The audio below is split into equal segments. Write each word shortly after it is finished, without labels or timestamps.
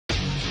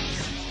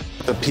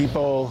The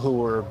people who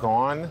were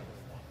gone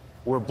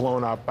were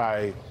blown up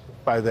by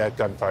that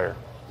gunfire.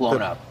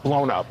 Blown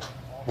up.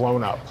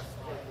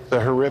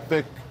 The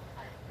horrific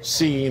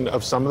scene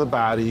of some of the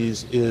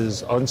bodies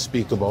is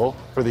unspeakable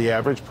for the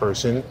average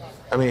person.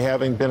 I mean,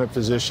 having been a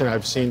physician,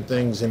 I've seen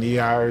things in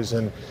ERs,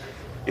 and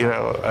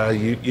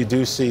you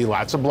do see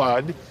lots of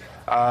blood,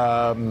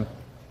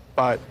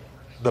 but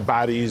the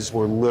bodies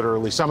were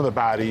literally, some of the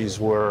bodies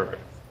were,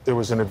 there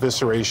was an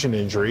evisceration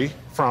injury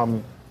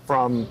from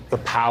the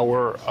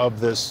power of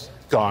this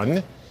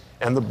gun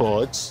and the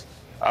bullets.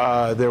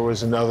 There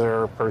was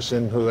another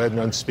person who had an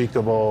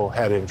unspeakable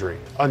head injury,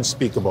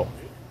 unspeakable.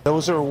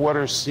 Those are what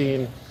are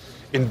seen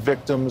in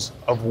victims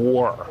of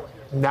war,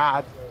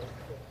 not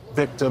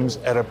victims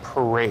at a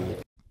parade.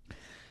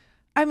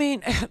 I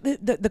mean,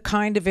 the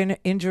kind of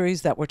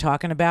injuries that we're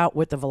talking about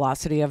with the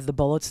velocity of the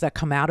bullets that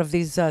come out of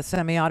these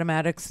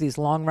semi-automatics, these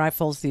long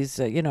rifles, these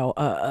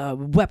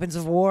weapons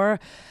of war,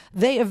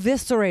 they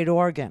eviscerate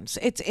organs.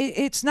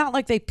 It's not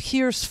like they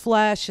pierce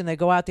flesh and they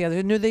go out the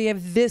other. No, they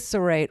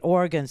eviscerate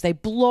organs. They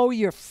blow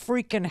your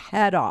freaking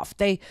head off.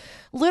 They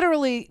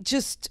literally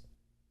just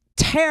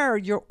tear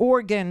your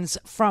organs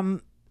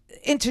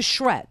into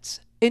shreds,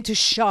 into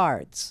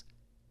shards.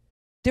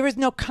 There is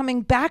no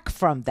coming back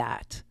from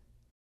that.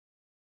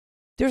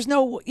 There's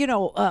no,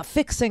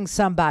 fixing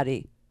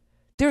somebody.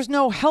 There's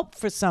no help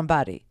for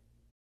somebody.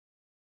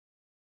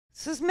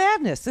 This is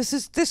madness. This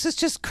is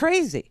just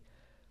crazy.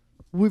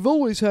 We've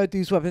always had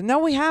these weapons. No,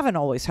 we haven't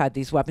always had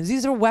these weapons.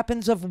 These are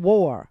weapons of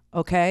war,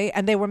 okay?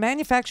 And they were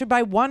manufactured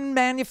by one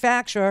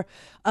manufacturer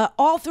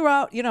all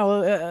throughout, the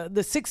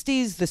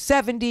 60s, the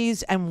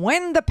 70s. And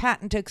when the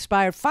patent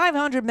expired,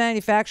 500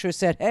 manufacturers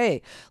said,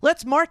 hey,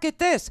 let's market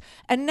this.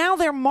 And now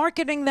they're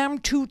marketing them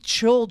to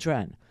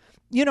children.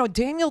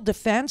 Daniel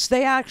Defense,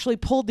 they actually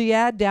pulled the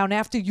ad down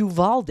after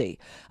Uvalde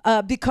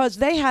because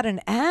they had an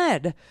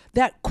ad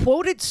that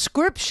quoted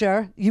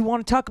scripture. You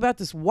want to talk about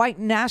this white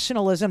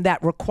nationalism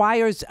that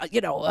requires,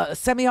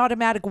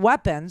 semi-automatic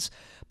weapons.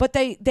 But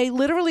they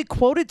literally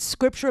quoted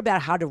scripture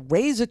about how to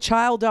raise a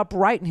child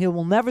upright and he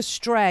will never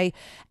stray,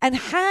 and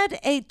had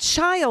a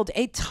child,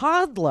 a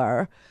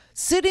toddler,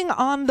 sitting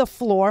on the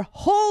floor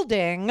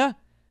holding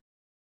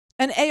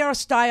an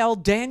AR-style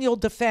Daniel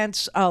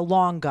Defense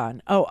long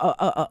gun,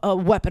 a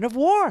weapon of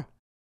war.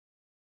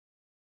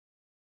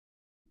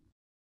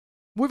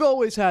 We've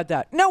always had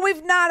that. No,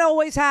 we've not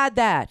always had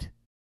that.